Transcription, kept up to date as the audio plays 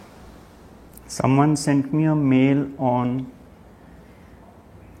Someone sent me a mail on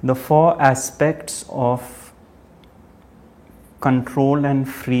the 4 aspects of control and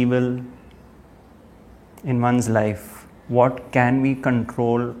free will in one's life. What can we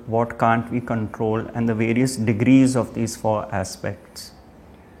control, what can't we control, and the various degrees of these 4 aspects.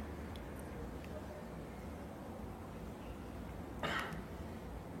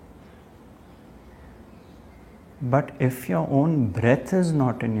 But if your own breath is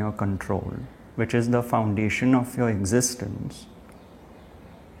not in your control, which is the foundation of your existence,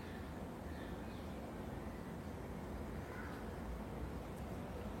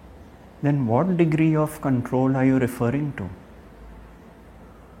 then what degree of control are you referring to?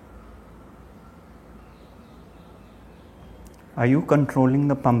 Are you controlling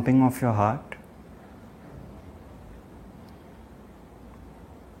the pumping of your heart?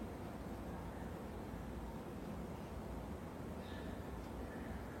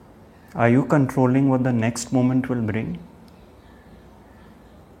 Are you controlling what the next moment will bring?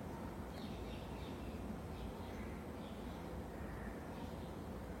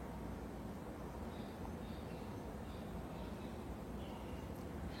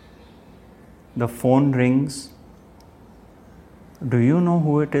 The phone rings. Do you know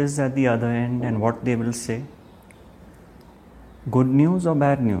who it is at the other end and what they will say? Good news or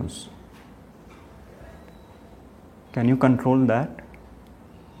bad news? Can you control that?